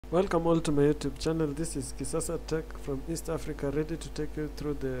Welcome all to my YouTube channel. This is Kisasa Tech from East Africa, ready to take you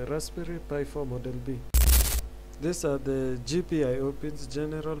through the Raspberry Pi 4 Model B. These are the GPIO pins,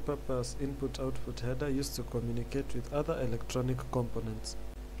 general purpose input-output header used to communicate with other electronic components.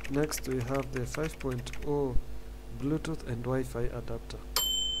 Next we have the 5.0 Bluetooth and Wi-Fi adapter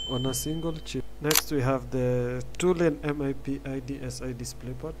on a single chip. Next we have the 2-lane MIPI DSi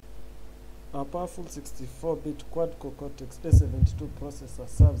DisplayPort. A powerful 64-bit quad-core Cortex A72 processor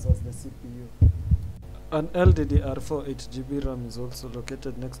serves as the CPU. An LDDR4 8GB RAM is also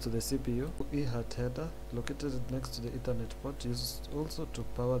located next to the CPU. eHAT header located next to the Ethernet port used also to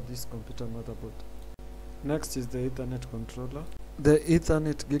power this computer motherboard. Next is the Ethernet controller, the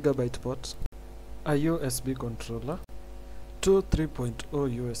Ethernet Gigabyte port, a USB controller, two 3.0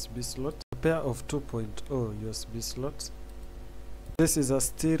 USB slots, a pair of 2.0 USB slots. This is a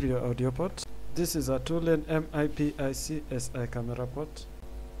stereo audio port. This is a 2-lane MIPI CSI camera port.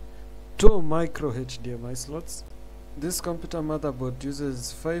 Two micro HDMI slots. This computer motherboard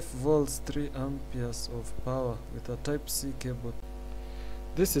uses 5 volts 3 amperes of power with a Type-C cable.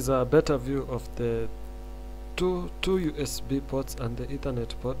 This is a better view of the two USB ports and the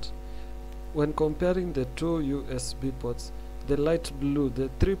Ethernet port. When comparing the two USB ports, the light blue,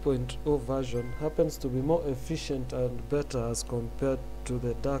 the 3.0 version, happens to be more efficient and better as compared to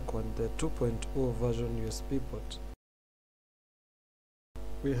the dark one, the 2.0 version USB port.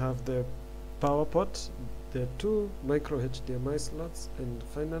 We have the power port, the two micro HDMI slots, and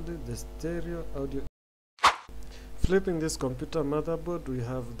finally the stereo audio. Flipping this computer motherboard, we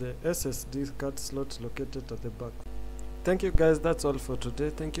have the SSD card slot located at the back. Thank you guys, that's all for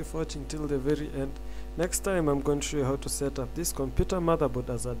today. Thank you for watching till the very end. Next time I'm going to show you how to set up this computer motherboard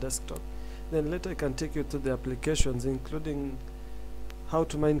as a desktop. Then later I can take you to the applications, including how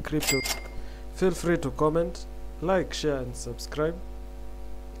to mine crypto. Feel free to comment, like, share and subscribe.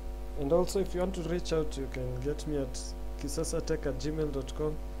 And also if you want to reach out, you can get me at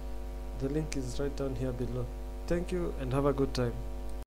kisasatech@gmail.com. The link is right down here below. Thank you and have a good time.